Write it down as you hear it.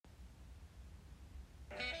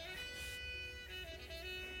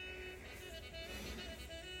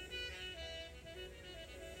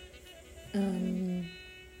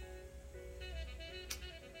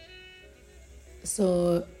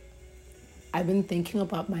So I've been thinking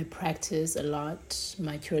about my practice a lot,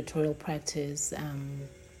 my curatorial practice,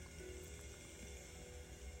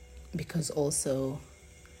 because also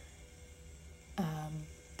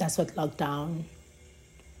that's what lockdown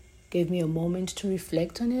gave me, a moment to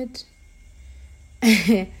reflect on it.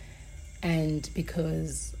 And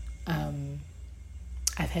because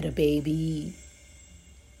I've had a baby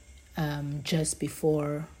just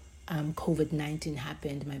before COVID-19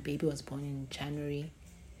 happened. My baby was born in January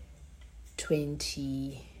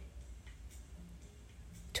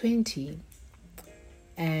 2020.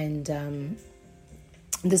 And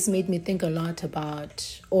this made me think a lot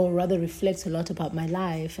about, or rather reflect a lot about my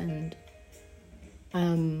life and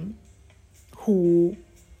who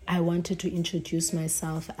I wanted to introduce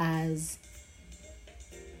myself as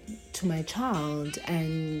to my child,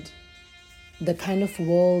 and the kind of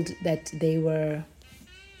world that they were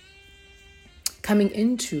coming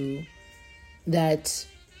into, that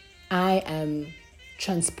I am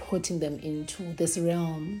transporting them into this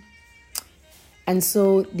realm. And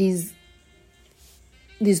so these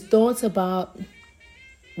thoughts about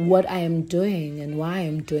what I am doing and why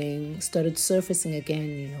I'm doing started surfacing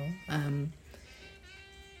again,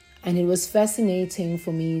 and it was fascinating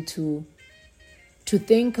for me to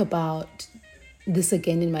think about this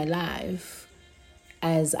again in my life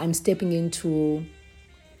as I'm stepping into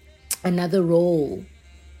another role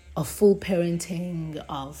of full parenting,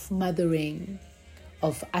 of mothering,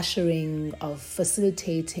 of ushering, of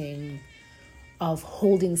facilitating, of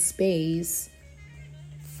holding space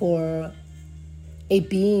for a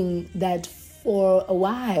being that for a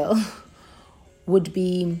while would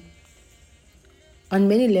be on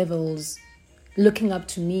many levels looking up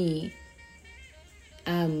to me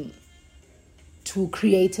to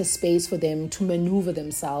create a space for them to maneuver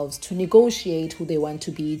themselves, to negotiate who they want to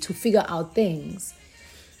be, to figure out things.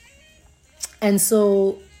 And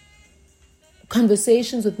so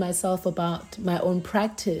conversations with myself about my own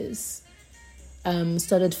practice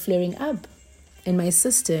started flaring up in my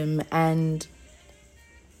system, and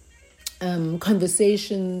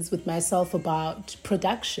conversations with myself about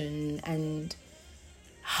production and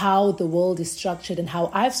how the world is structured and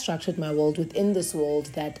how I've structured my world within this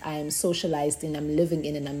world that I am socialized in, I'm living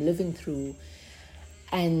in, and I'm living through,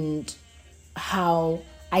 and how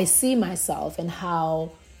I see myself and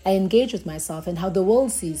how I engage with myself and how the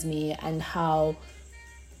world sees me, and how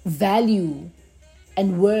value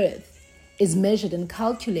and worth is measured and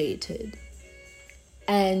calculated.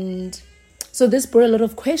 And so this brought a lot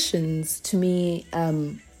of questions to me,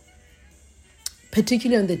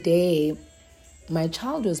 particularly on the day my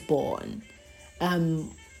child was born.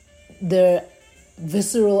 The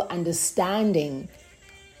visceral understanding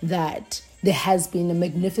that there has been a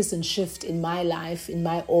magnificent shift in my life, in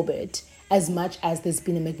my orbit, as much as there's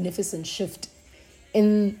been a magnificent shift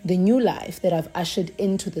in the new life that I've ushered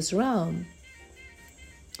into this realm.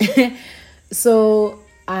 So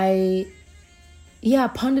I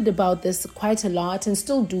pondered about this quite a lot, and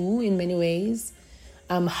still do in many ways.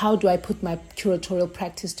 How do I put my curatorial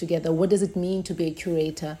practice together? What does it mean to be a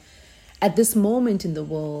curator at this moment in the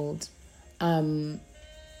world?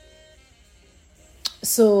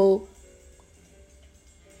 So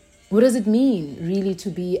what does it mean really to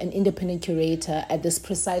be an independent curator at this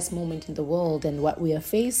precise moment in the world and what we are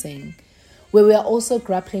facing, where we are also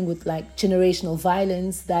grappling with like generational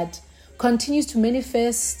violence that continues to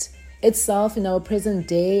manifest itself in our present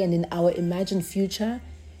day and in our imagined future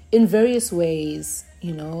in various ways.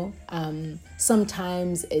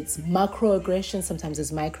 Sometimes it's macroaggression, sometimes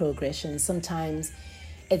it's microaggression, sometimes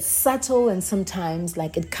it's subtle, and sometimes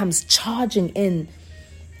like it comes charging in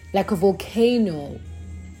like a volcano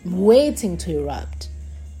waiting to erupt.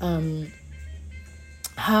 What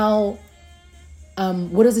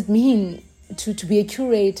does it mean to be a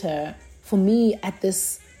curator for me at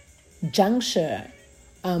this juncture,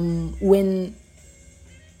 when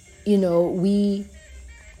we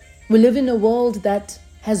live in a world that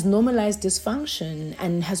has normalized dysfunction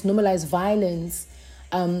and has normalized violence,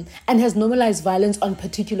 and has normalized violence on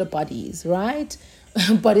particular bodies, right?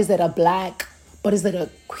 Bodies that are black, bodies that are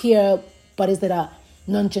queer, bodies that are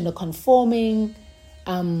non-gender conforming,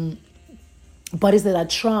 bodies that are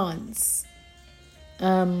trans,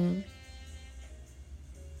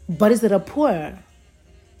 bodies that are poor.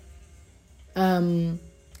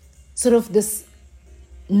 Sort of this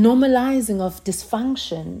normalizing of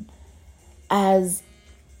dysfunction as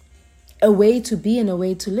a way to be and a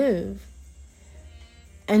way to live.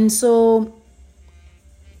 And so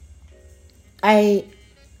I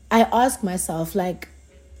ask myself, like,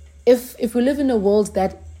 if we live in a world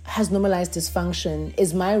that has normalized dysfunction,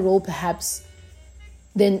 is my role perhaps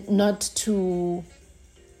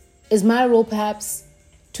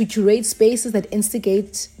to curate spaces that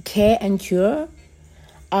instigate care and cure?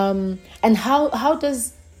 And how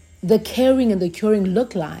does the caring and the curing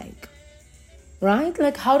look like? Right?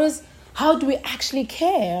 Like how do we actually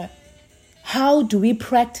care? How do we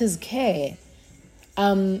practice care?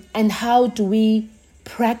 And how do we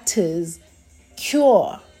practice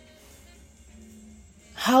cure?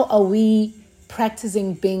 How are we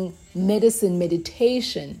practicing being medicine,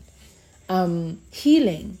 meditation,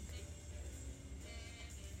 healing?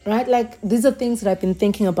 Right? Like these are things that I've been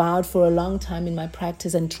thinking about for a long time in my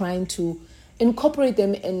practice and trying to incorporate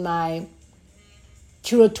them in my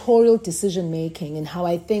curatorial decision making and how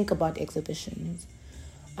I think about exhibitions.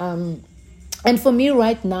 And for me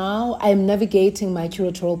right now, I'm navigating my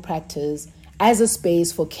curatorial practice as a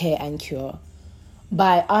space for care and cure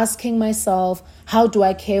by asking myself, how do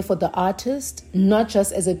I care for the artist, not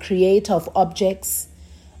just as a creator of objects,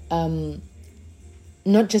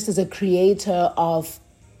 not just as a creator of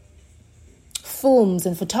films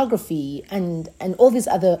and photography and all these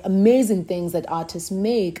other amazing things that artists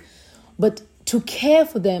make, but to care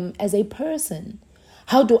for them as a person.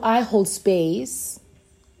 How do I hold space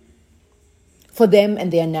for them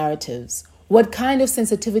and their narratives? What kind of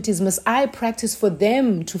sensitivities must I practice for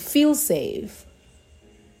them to feel safe?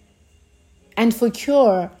 And for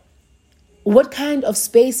cure, what kind of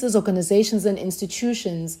spaces, organizations, and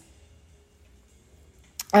institutions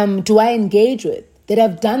do I engage with that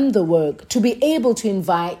have done the work to be able to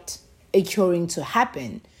invite a curing to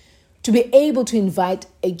happen, to be able to invite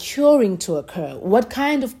a curing to occur? What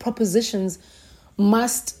kind of propositions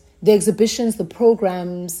must the exhibitions, the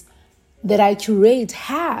programs that I curate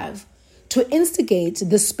have to instigate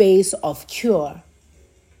the space of cure?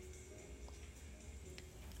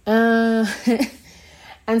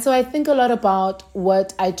 And so I think a lot about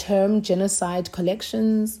what I term genocide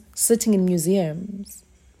collections sitting in museums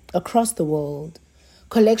across the world.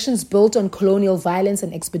 Collections built on colonial violence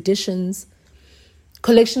and expeditions.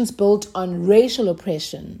 Collections built on racial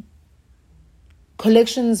oppression.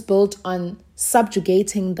 Collections built on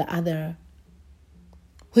subjugating the other,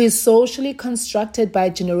 who is socially constructed by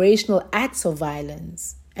generational acts of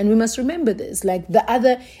violence. And we must remember this, like the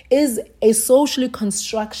other is a socially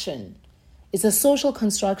construction. It's a social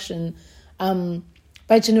construction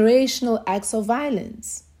by generational acts of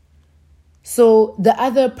violence. So the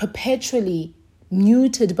other perpetually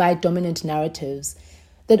muted by dominant narratives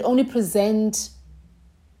that only present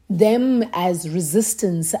them as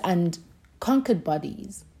resistance and conquered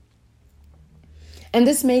bodies. And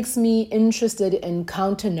this makes me interested in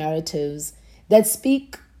counter-narratives that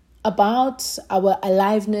speak about our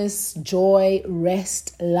aliveness, joy,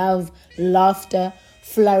 rest, love, laughter,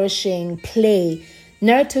 flourishing, play.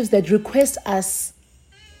 Narratives that request us.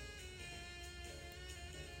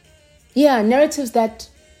 Narratives that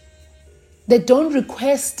don't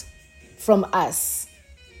request from us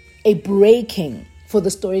a breaking for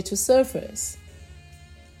the story to surface.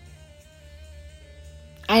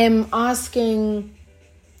 I am asking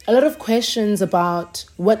a lot of questions about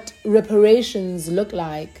what reparations look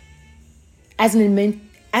like as an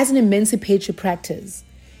emancipatory practice,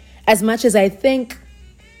 as much as I think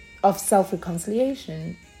of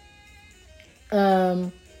self-reconciliation.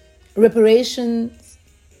 Reparations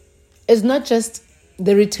is not just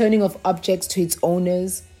the returning of objects to its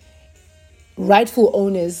owners, rightful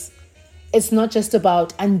owners. It's not just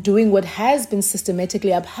about undoing what has been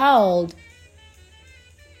systematically upheld,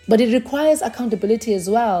 but it requires accountability as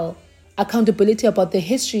well. Accountability about the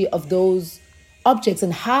history of those objects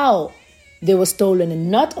and how they were stolen and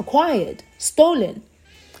not acquired, stolen.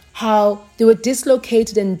 How they were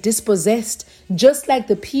dislocated and dispossessed, just like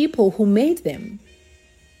the people who made them.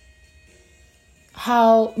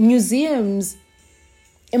 How museums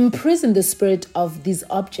imprison the spirit of these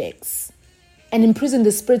objects and imprison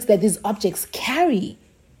the spirits that these objects carry.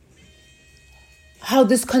 How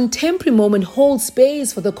this contemporary moment holds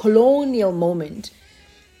space for the colonial moment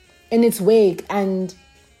in its wake, and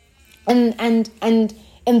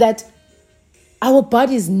that our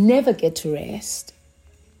bodies never get to rest.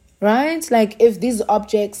 Right? Like if these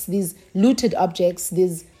objects, these looted objects,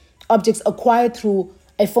 these objects acquired through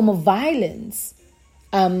a form of violence,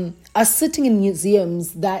 are sitting in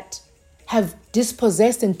museums that have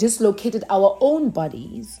dispossessed and dislocated our own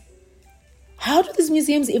bodies. How do these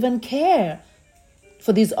museums even care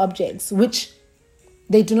for these objects, which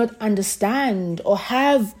they do not understand or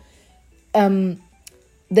have the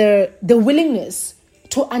willingness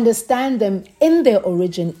to understand them in their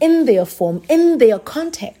origin, in their form, in their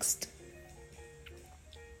context?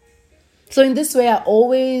 So in this way, I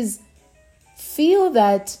always feel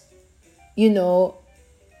that,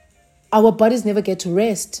 our bodies never get to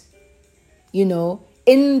rest,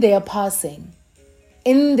 in their passing,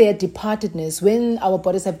 in their departedness, when our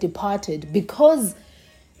bodies have departed, because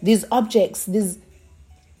these objects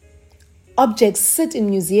sit in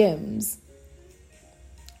museums.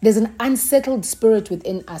 There's an unsettled spirit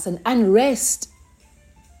within us, an unrest.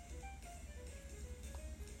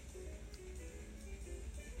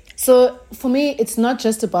 So for me, it's not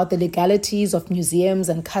just about the legalities of museums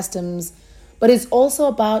and customs, but it's also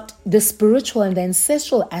about the spiritual and the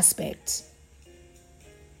ancestral aspect,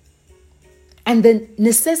 and the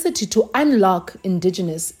necessity to unlock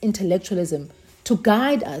indigenous intellectualism to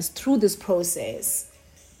guide us through this process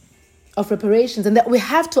of reparations, and that we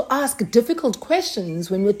have to ask difficult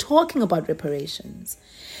questions when we're talking about reparations.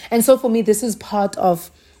 And so for me, this is part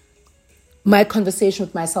of my conversation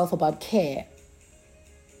with myself about care,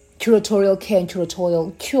 curatorial care and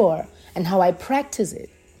curatorial cure, and how I practice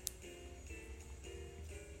it.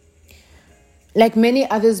 Like many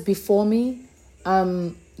others before me,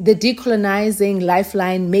 the decolonizing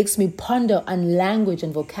lifeline makes me ponder on language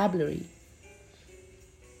and vocabulary,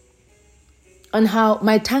 on how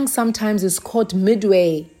my tongue sometimes is caught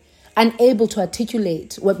midway, unable to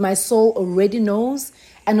articulate what my soul already knows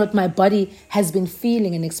and what my body has been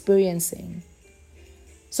feeling and experiencing.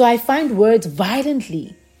 So I find words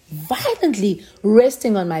violently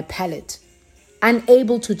resting on my palate,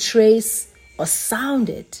 unable to trace or sound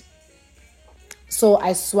it. So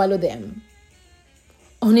I swallow them,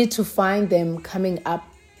 only to find them coming up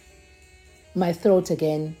my throat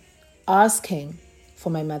again, asking for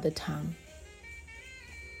my mother tongue.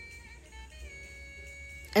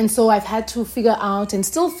 And so I've had to figure out, and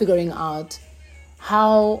still figuring out,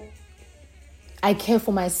 how I care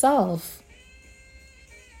for myself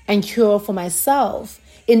and cure for myself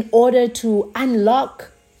in order to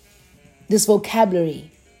unlock this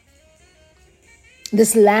vocabulary,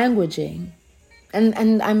 this languaging.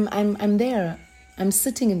 And I'm there. I'm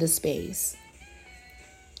sitting in the space.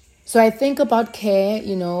 So I think about care,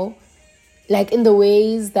 like in the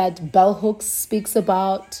ways that Bell Hooks speaks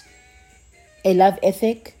about a love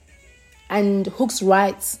ethic. And Hooks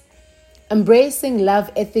writes, embracing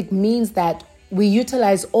love ethic means that we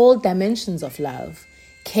utilize all dimensions of love: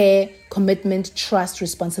 care, commitment, trust,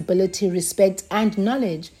 responsibility, respect, and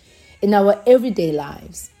knowledge in our everyday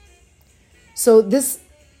lives. So this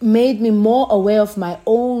made me more aware of my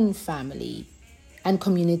own family and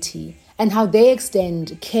community, and how they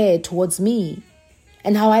extend care towards me,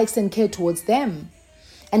 and how I extend care towards them,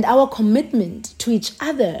 and our commitment to each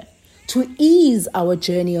other to ease our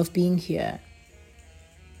journey of being here.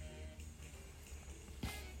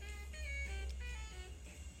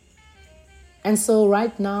 And so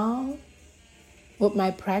right now, with my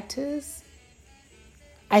practice,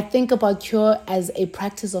 I think about cure as a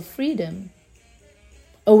practice of freedom,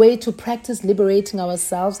 a way to practice liberating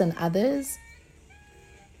ourselves and others,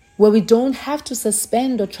 where we don't have to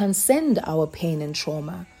suspend or transcend our pain and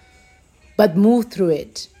trauma, but move through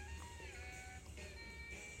it.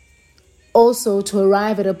 Also, to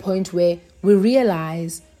arrive at a point where we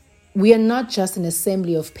realize we are not just an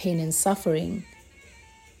assembly of pain and suffering.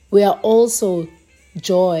 We are also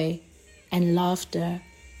joy and laughter.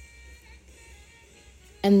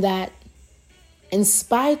 And that in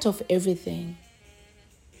spite of everything,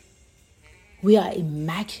 we are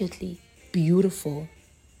immaculately beautiful,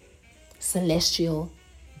 celestial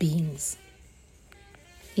beings.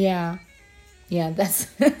 Yeah, that's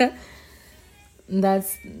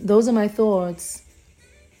those are my thoughts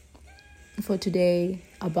for today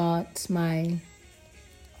about my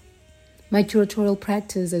curatorial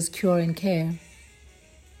practice as cure and care.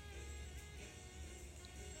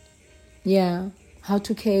 Yeah, how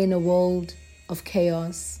to care in a world of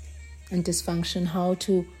chaos and dysfunction, how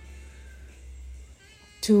to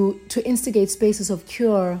instigate spaces of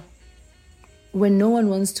cure when no one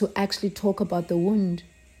wants to actually talk about the wound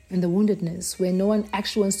and the woundedness, where no one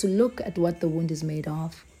actually wants to look at what the wound is made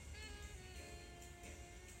of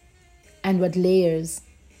and what layers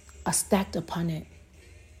are stacked upon it.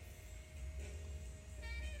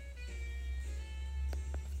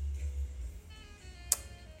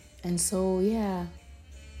 And so,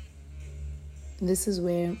 this is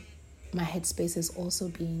where my headspace has also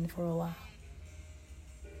been for a while.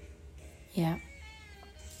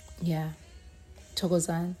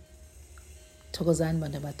 Thokozani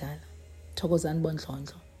bantu abadala, thokozani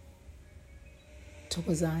bondlondlo,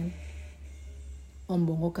 thokozani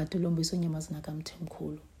ombongo ogada ulombisa onyamazana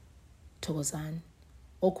kamthemkhulu, thokozani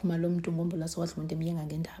okhuma lo mntu ngombulaso wadla umuntu emyenga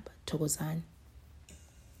ngendaba, thokozani.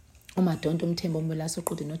 uMadonto Umthembu Umbulaso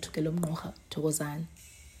Qudi noThukela Umnqorha thokozani.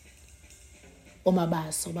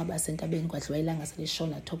 Omabaso baba sentabeni kwadliwa ilanga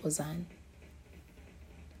selishona thokozani.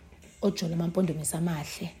 Ojola Mampondomise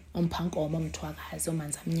Amahle Omphankoma Umthwakazi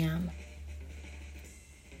Omanzi Amnyama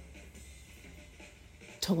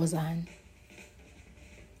thokozani.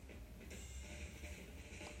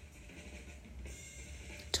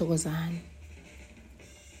 Thokozani.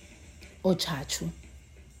 Ochachu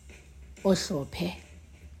Ohlophe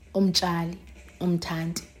Umtshali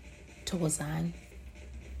Umthanti thokozani.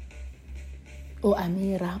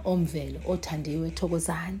 Amira Omvelo Othandiwe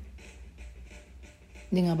thokozani.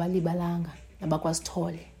 Ningabalibalanga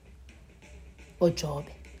nabakwasithole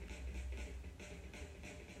Ojobe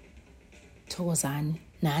thokozani.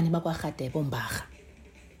 Nani bakwaRhadebe Ombarha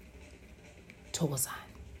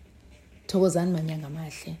thokozani. Thokozani manyanga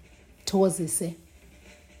amahle. Thokozise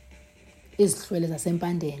izihlwele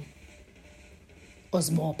zasempandeni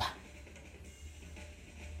ozibopha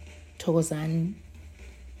thokozani.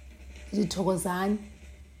 Thokozani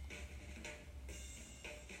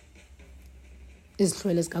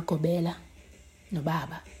izihlwele zikaGobela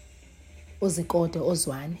nobaba Ozikode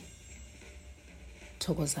Ozwane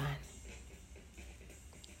thokozani.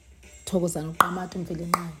 Thokozani uQamata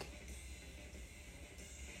Mvelinqangi.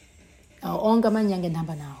 Awo onke amanyanga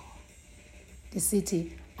endihamba nawo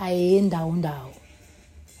ndisithi ayendawo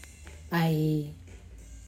ayi